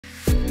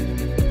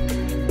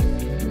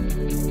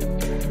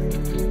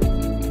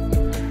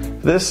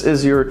This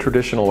is your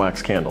traditional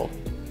wax candle.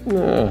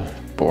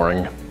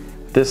 Boring.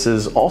 This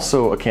is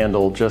also a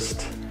candle,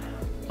 just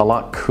a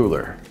lot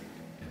cooler.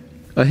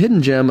 A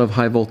hidden gem of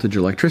high voltage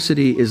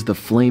electricity is the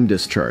flame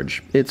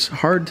discharge. It's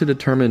hard to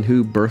determine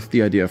who birthed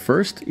the idea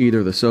first,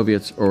 either the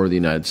Soviets or the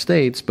United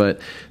States, but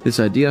this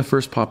idea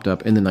first popped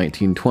up in the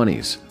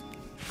 1920s.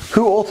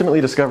 Who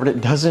ultimately discovered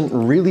it doesn't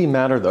really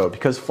matter though,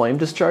 because flame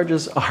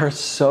discharges are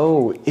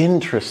so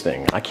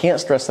interesting. I can't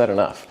stress that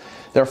enough.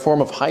 They're a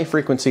form of high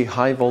frequency,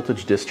 high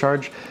voltage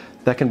discharge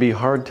that can be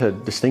hard to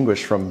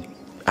distinguish from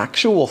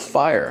actual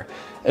fire.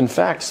 In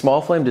fact, small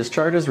flame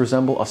discharges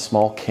resemble a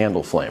small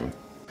candle flame.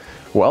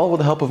 Well, with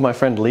the help of my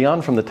friend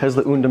Leon from the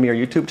Teslaundamehr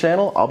YouTube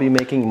channel, I'll be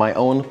making my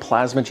own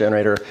plasma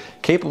generator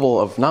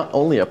capable of not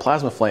only a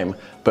plasma flame,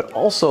 but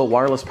also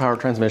wireless power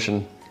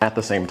transmission at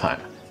the same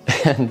time.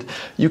 And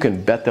you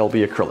can bet they'll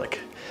be acrylic.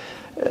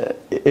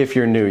 If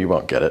you're new, you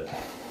won't get it.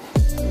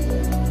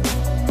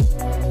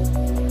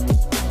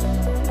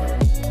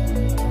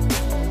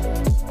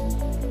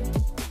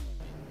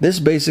 This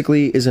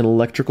basically is an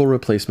electrical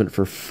replacement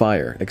for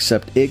fire,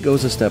 except it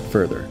goes a step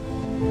further.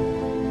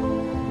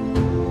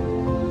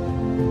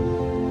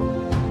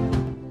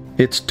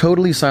 It's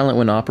totally silent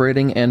when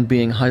operating, and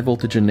being high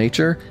voltage in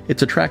nature,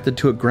 it's attracted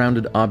to a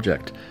grounded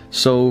object.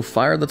 So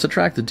fire that's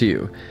attracted to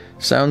you.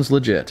 Sounds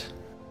legit.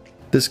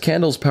 This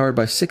candle's powered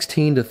by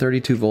 16 to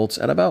 32 volts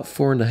at about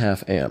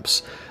 4.5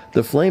 amps.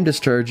 The flame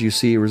discharge you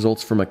see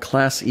results from a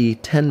Class E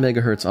 10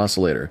 MHz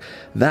oscillator.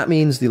 That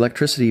means the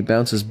electricity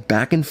bounces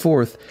back and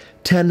forth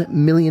 10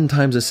 million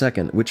times a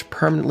second, which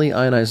permanently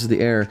ionizes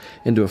the air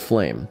into a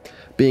flame.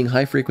 Being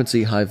high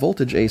frequency, high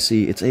voltage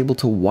AC, it's able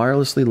to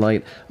wirelessly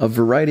light a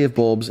variety of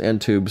bulbs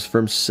and tubes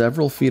from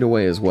several feet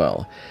away as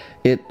well.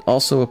 It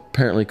also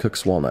apparently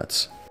cooks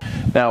walnuts.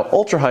 Now,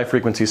 ultra-high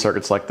frequency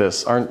circuits like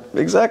this aren't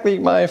exactly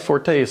my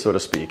forte, so to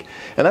speak,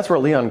 and that's where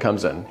Leon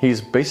comes in.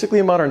 He's basically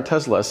a modern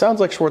Tesla, sounds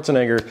like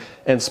Schwarzenegger,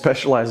 and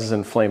specializes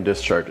in flame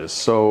discharges.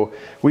 So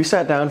we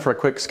sat down for a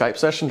quick Skype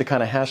session to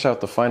kind of hash out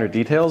the finer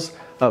details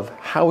of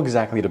how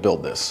exactly to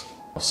build this.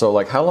 So,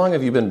 like, how long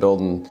have you been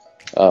building?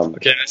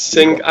 Okay, I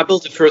think I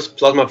built the first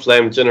plasma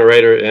flame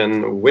generator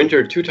in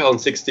winter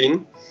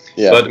 2016,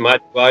 but my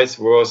device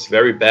was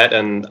very bad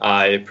and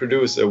I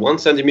produced a 1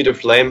 centimeter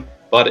flame.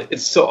 But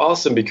it's so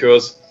awesome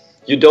because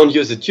you don't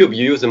use a tube,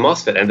 you use a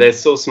Mosfet, and they're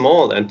so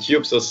small and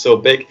tubes are so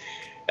big.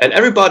 And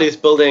everybody is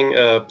building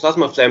a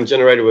plasma flame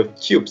generator with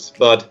tubes,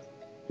 but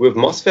with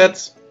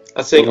Mosfets,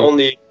 I think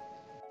only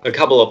a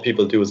couple of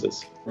people do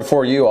this.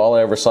 Before you, all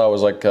I ever saw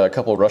was like a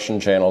couple Russian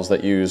channels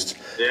that used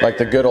like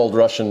the good old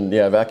Russian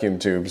vacuum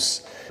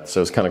tubes.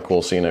 So it's kind of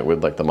cool seeing it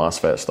with like the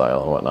Mosfet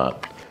style and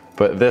whatnot.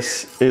 But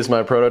this is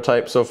my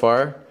prototype so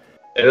far.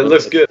 And it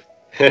looks good.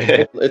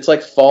 It's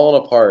like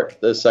falling apart,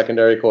 the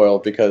secondary coil,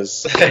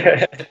 because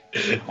I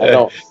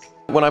don't.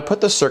 When I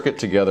put the circuit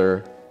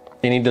together,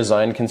 any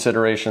design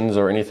considerations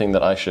or anything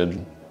that I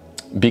should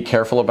be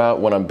careful about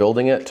when I'm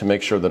building it to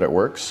make sure that it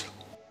works?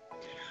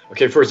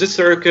 Okay, for this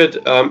circuit,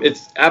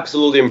 it's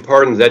absolutely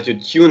important that you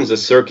tune the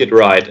circuit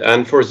right.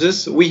 And for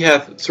this, we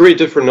have 3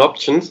 different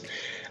options.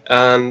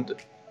 And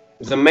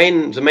the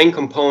main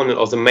component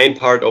or the main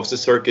part of the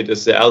circuit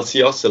is the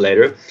LC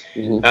oscillator.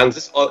 And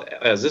this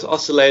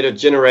oscillator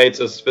generates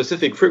a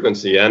specific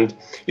frequency. And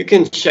you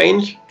can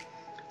change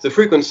the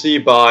frequency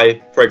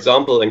by, for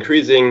example,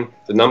 increasing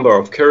the number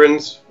of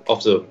currents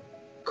of the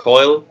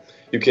coil.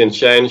 You can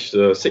change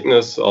the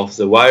thickness of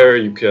the wire.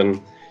 You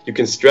can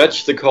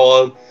stretch the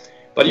coil.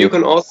 But you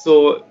can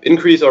also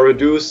increase or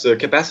reduce the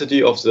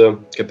capacity of the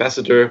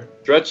capacitor,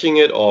 stretching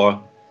it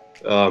or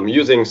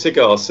using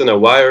thicker or thinner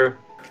wire.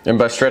 And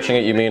by stretching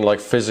it, you mean like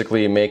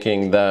physically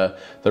making the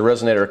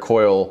resonator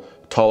coil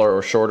taller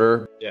or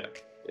shorter? Yeah,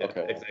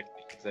 okay.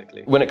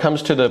 Exactly. When it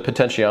comes to the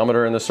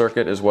potentiometer in the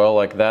circuit as well,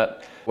 like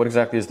that, what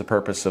exactly is the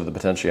purpose of the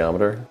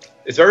potentiometer?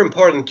 It's very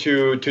important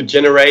to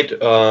generate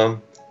a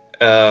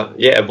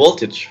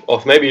voltage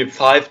of maybe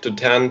 5 to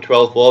 10,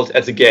 12 volts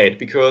at the gate,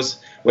 because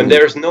when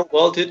there's no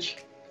voltage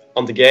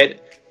on the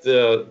gate,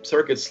 the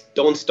circuits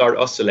don't start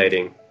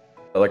oscillating.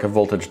 Like a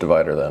voltage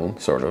divider then,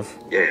 sort of?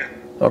 Yeah.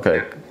 Okay.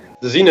 Yeah.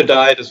 The Xenon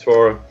diode is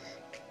for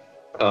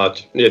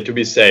to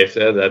be safe,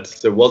 that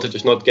the voltage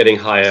is not getting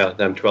higher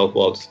than 12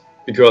 volts,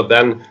 because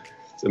then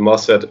the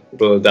Mosfet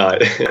will die.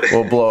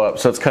 Will blow up.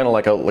 So it's kind of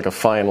like a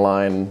fine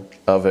line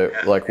of it,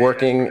 like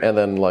working and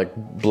then like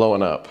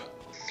blowing up.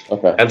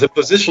 Okay. And the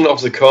position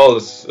of the coil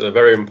is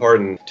very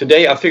important.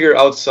 Today I figured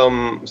out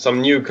some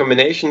new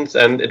combinations,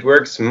 and it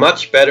works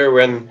much better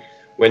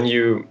when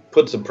you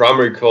put the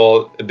primary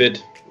coil a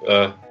bit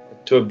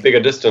to a bigger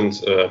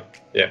distance.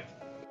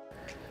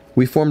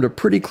 We formed a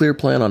pretty clear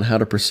plan on how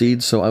to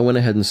proceed, so I went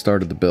ahead and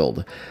started the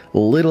build.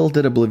 Little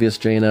did oblivious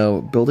Jay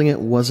know, building it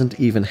wasn't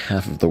even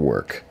half of the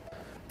work.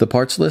 The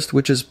parts list,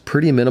 which is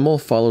pretty minimal,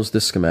 follows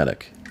this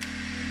schematic.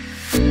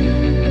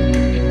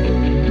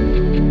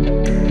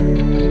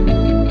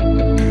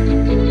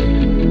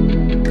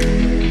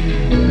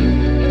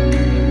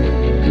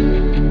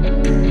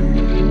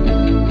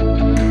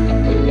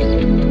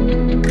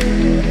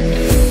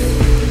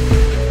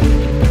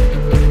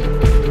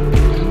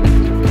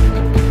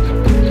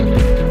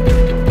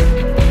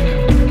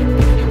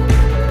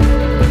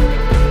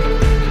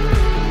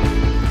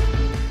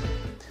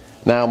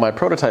 my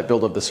prototype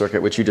build of the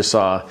circuit, which you just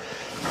saw,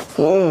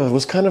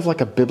 was kind of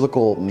like a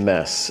biblical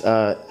mess.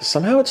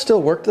 Somehow it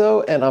still worked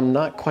though, and I'm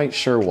not quite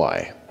sure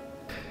why.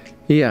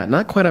 Yeah,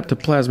 not quite up to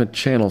plasma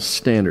channel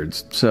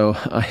standards, so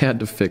I had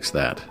to fix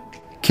that.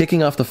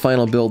 Kicking off the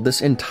final build,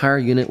 this entire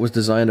unit was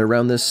designed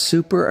around this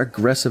super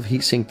aggressive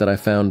heatsink that I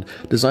found,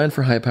 designed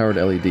for high-powered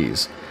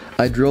LEDs.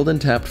 I drilled and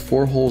tapped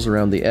 4 holes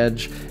around the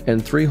edge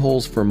and 3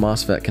 holes for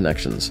Mosfet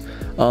connections.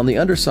 On the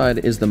underside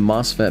is the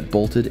Mosfet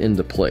bolted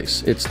into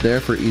place. It's there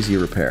for easy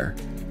repair.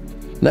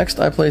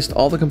 Next, I placed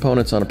all the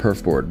components on a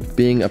perf board.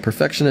 Being a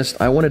perfectionist,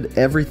 I wanted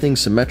everything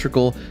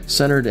symmetrical,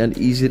 centered, and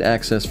easy to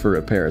access for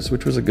repairs,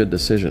 which was a good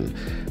decision.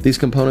 These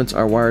components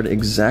are wired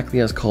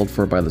exactly as called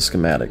for by the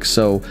schematic,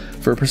 so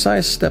for a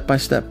precise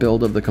step-by-step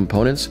build of the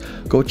components,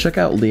 go check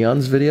out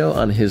Leon's video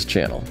on his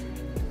channel.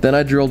 Then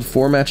I drilled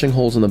 4 matching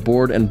holes in the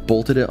board and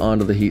bolted it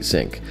onto the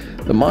heatsink.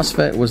 The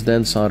Mosfet was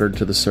then soldered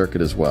to the circuit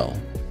as well.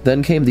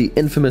 Then came the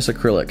infamous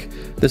acrylic.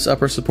 This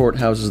upper support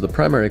houses the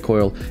primary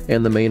coil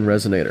and the main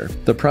resonator.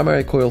 The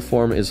primary coil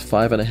form is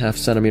 5.5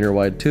 cm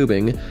wide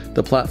tubing,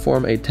 the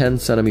platform a 10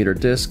 cm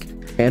disc,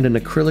 and an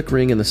acrylic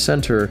ring in the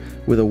center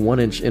with a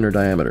 1-inch inner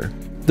diameter.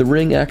 The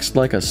ring acts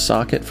like a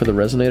socket for the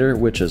resonator,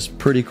 which is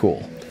pretty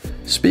cool.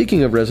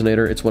 Speaking of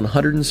resonator, it's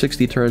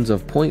 160 turns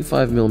of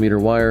 0.5mm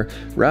wire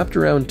wrapped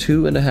around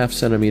 2.5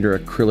 cm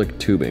acrylic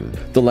tubing.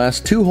 The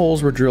last 2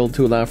 holes were drilled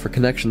to allow for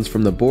connections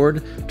from the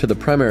board to the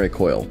primary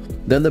coil,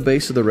 then the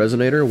base of the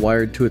resonator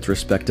wired to its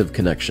respective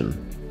connection.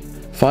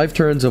 5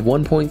 turns of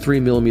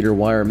 1.3mm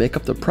wire make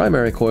up the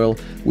primary coil,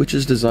 which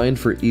is designed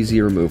for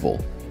easy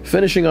removal.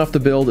 Finishing off the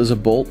build is a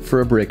bolt for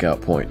a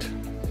breakout point.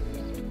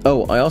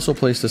 Oh, I also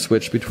placed a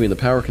switch between the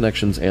power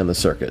connections and the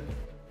circuit.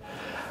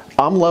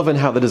 I'm loving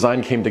how the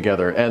design came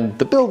together, and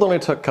the build only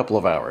took a couple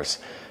of hours.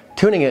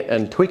 Tuning it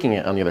and tweaking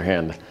it, on the other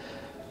hand,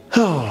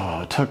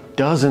 took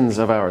dozens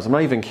of hours. I'm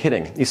not even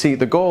kidding. You see,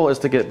 the goal is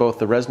to get both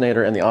the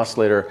resonator and the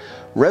oscillator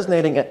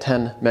resonating at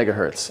 10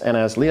 megahertz, and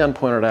as Leon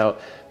pointed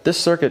out, this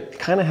circuit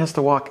kind of has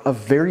to walk a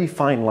very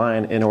fine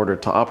line in order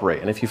to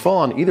operate, and if you fall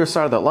on either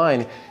side of that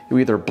line, you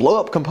either blow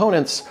up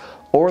components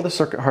or the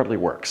circuit hardly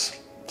works.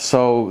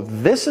 So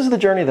this is the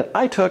journey that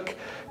I took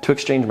to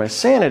exchange my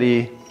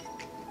sanity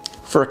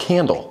for a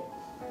candle.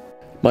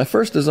 My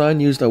first design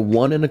used a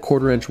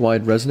 1.25 inch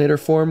wide resonator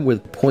form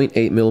with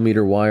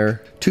 0.8mm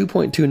wire,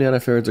 2.2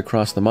 nanofarads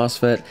across the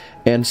Mosfet,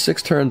 and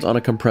 6 turns on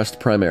a compressed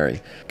primary.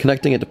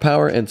 Connecting it to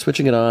power and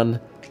switching it on,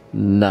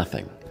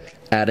 nothing.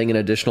 Adding an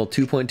additional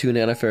 2.2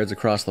 nanofarads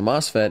across the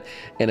Mosfet,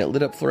 and it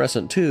lit up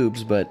fluorescent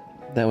tubes, but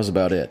that was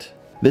about it.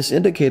 This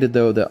indicated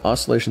though that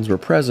oscillations were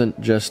present,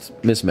 just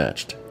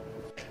mismatched.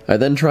 I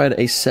then tried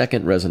a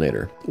second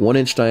resonator,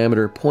 1-inch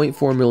diameter,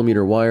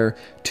 0.4mm wire,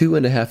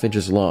 2.5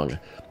 inches long.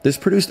 This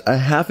produced a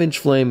 1/2 inch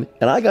flame,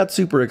 and I got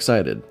super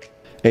excited.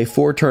 A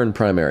 4-turn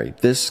primary.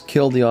 This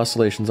killed the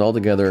oscillations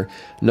altogether,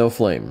 no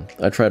flame.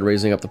 I tried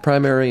raising up the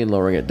primary and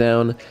lowering it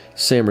down,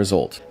 same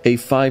result. A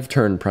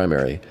 5-turn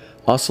primary.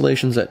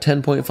 Oscillations at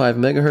 10.5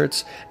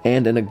 megahertz,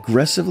 and an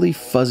aggressively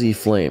fuzzy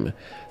flame.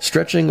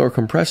 Stretching or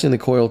compressing the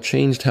coil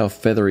changed how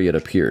feathery it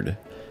appeared.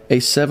 A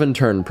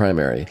 7-turn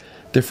primary.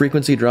 The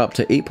frequency dropped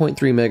to 8.3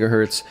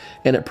 megahertz,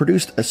 and it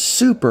produced a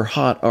super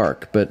hot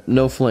arc, but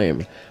no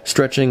flame.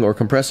 Stretching or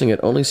compressing it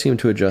only seemed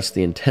to adjust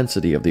the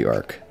intensity of the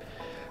arc.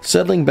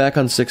 Settling back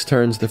on 6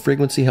 turns, the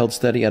frequency held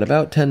steady at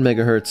about 10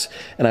 megahertz,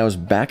 and I was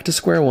back to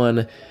square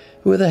one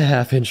with a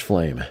 1/2 inch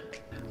flame.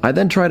 I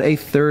then tried a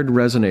third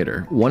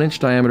resonator, 1-inch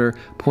diameter,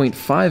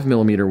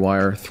 0.5mm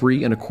wire,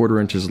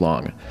 3.25 inches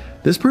long.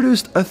 This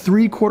produced a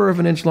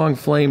 3/4 inch long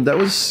flame that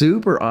was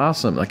super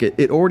awesome.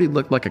 It already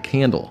looked like a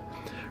candle.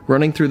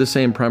 Running through the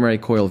same primary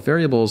coil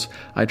variables,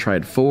 I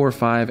tried 4,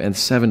 5, and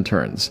 7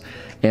 turns,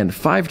 and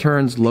 5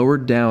 turns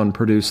lowered down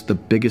produced the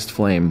biggest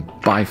flame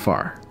by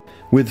far.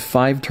 With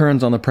 5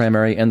 turns on the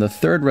primary and the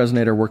third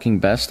resonator working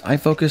best, I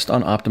focused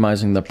on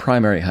optimizing the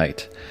primary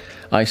height.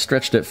 I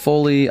stretched it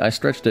fully, I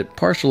stretched it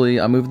partially,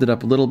 I moved it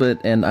up a little bit,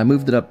 and I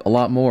moved it up a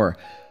lot more.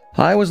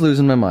 I was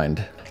losing my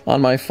mind. On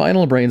my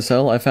final brain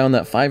cell, I found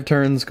that 5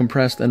 turns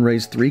compressed and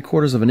raised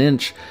 3/4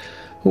 inch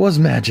was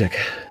magic.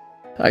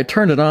 I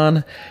turned it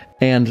on,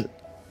 and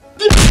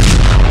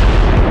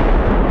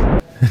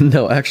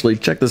no, actually,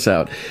 check this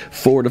out.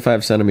 4 to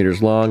 5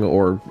 centimeters long,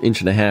 or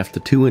 1.5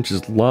 to 2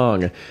 inches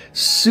long.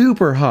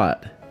 Super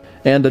hot.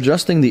 And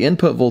adjusting the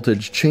input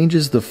voltage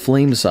changes the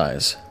flame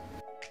size.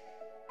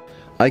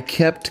 I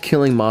kept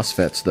killing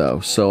Mosfets though,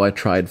 so I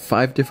tried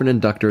 5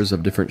 different inductors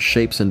of different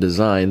shapes and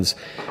designs,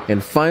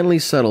 and finally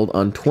settled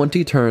on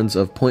 20 turns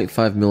of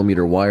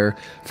 0.5mm wire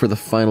for the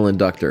final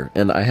inductor,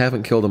 and I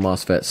haven't killed a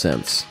Mosfet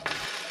since.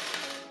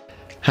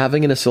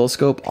 Having an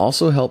oscilloscope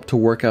also helped to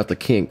work out the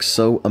kinks,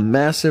 so a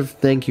massive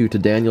thank you to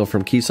Daniel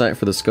from Keysight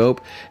for the scope,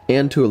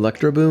 and to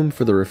Electroboom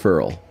for the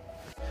referral.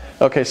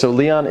 Okay, so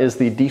Leon is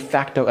the de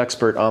facto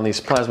expert on these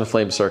plasma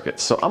flame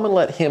circuits, so I'm going to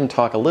let him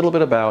talk a little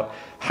bit about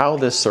how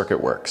this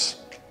circuit works.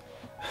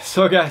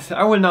 So guys,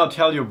 I will now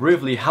tell you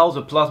briefly how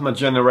the plasma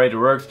generator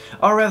works,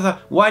 or rather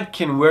why it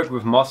can work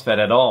with Mosfet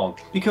at all.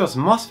 Because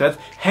Mosfets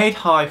hate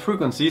high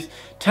frequencies,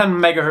 10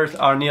 MHz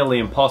are nearly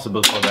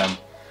impossible for them.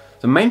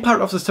 The main part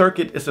of the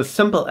circuit is a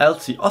simple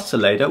LC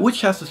oscillator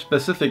which has a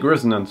specific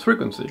resonance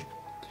frequency.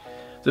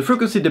 The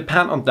frequency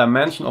depends on the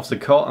dimension of the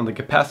coil and the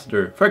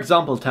capacitor, for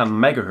example 10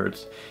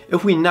 MHz.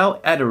 If we now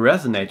add a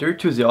resonator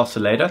to the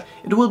oscillator,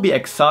 it will be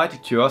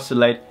excited to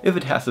oscillate if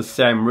it has the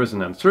same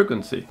resonance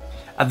frequency.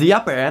 At the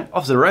upper end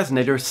of the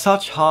resonator,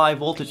 such high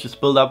voltage is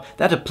built up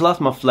that a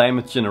plasma flame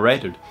is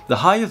generated. The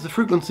higher the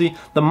frequency,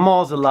 the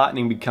more the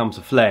lightning becomes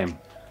a flame.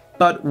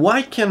 But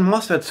why can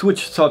MOSFET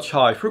switch such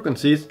high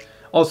frequencies?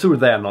 Also,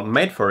 they are not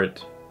made for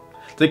it.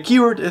 The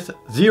keyword is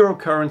zero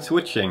current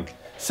switching.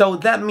 So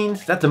that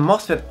means that the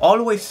MOSFET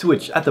always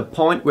switch at the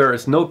point where there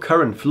is no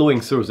current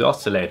flowing through the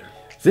oscillator.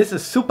 This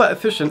is super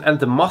efficient and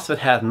the MOSFET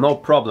has no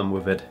problem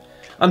with it.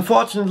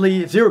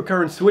 Unfortunately, zero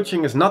current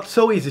switching is not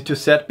so easy to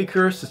set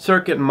because the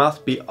circuit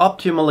must be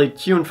optimally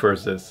tuned for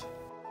this.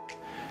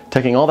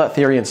 Taking all that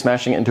theory and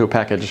smashing it into a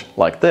package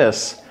like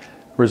this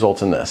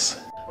results in this.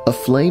 A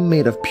flame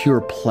made of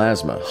pure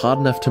plasma, hot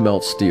enough to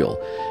melt steel.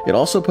 It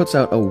also puts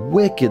out a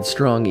wicked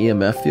strong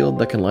EMF field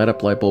that can light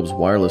up light bulbs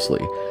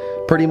wirelessly.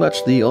 Pretty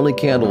much the only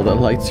candle that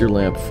lights your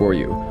lamp for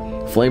you.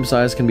 Flame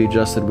size can be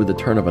adjusted with the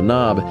turn of a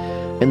knob,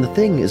 and the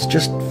thing is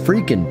just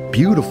freaking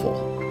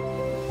beautiful.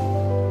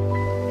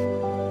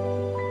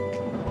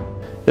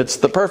 It's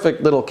the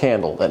perfect little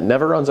candle that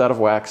never runs out of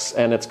wax,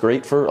 and it's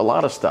great for a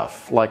lot of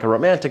stuff, like a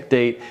romantic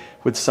date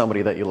with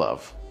somebody that you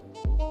love.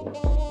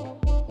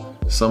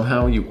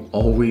 Somehow you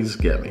always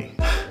get me.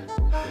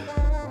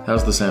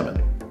 How's the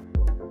salmon?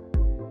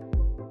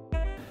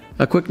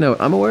 A quick note,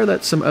 I'm aware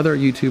that some other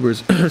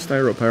YouTubers,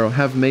 Styropyro,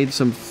 have made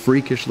some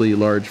freakishly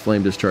large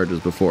flame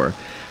discharges before.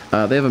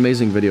 They have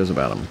amazing videos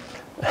about them.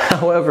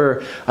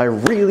 However, I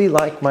really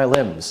like my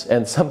limbs,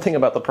 and something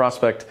about the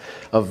prospect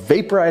of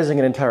vaporizing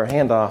an entire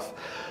hand off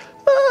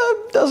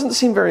doesn't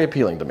seem very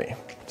appealing to me.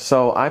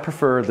 So I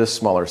prefer this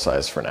smaller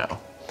size for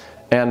now.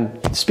 And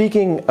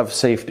speaking of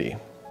safety,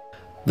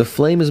 the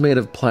flame is made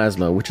of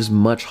plasma, which is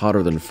much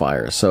hotter than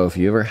fire, so if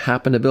you ever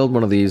happen to build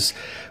one of these,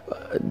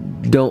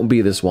 don't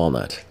be this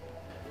walnut.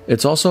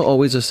 It's also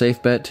always a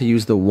safe bet to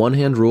use the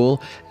one-hand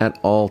rule at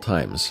all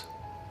times.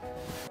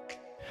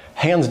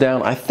 Hands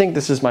down, I think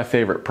this is my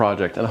favorite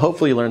project, and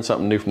hopefully you learned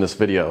something new from this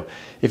video.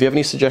 If you have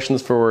any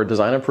suggestions for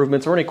design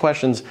improvements or any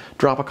questions,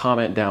 drop a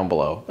comment down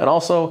below. And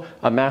also,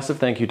 a massive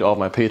thank you to all of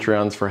my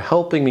Patreons for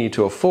helping me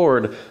to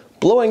afford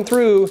blowing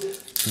through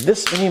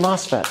this many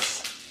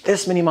MOSFETs.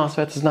 This many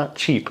MOSFETs is not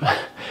cheap.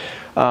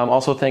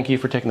 Also, thank you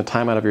for taking the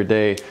time out of your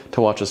day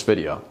to watch this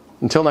video.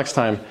 Until next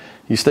time,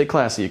 you stay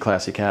classy, you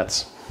classy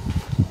cats.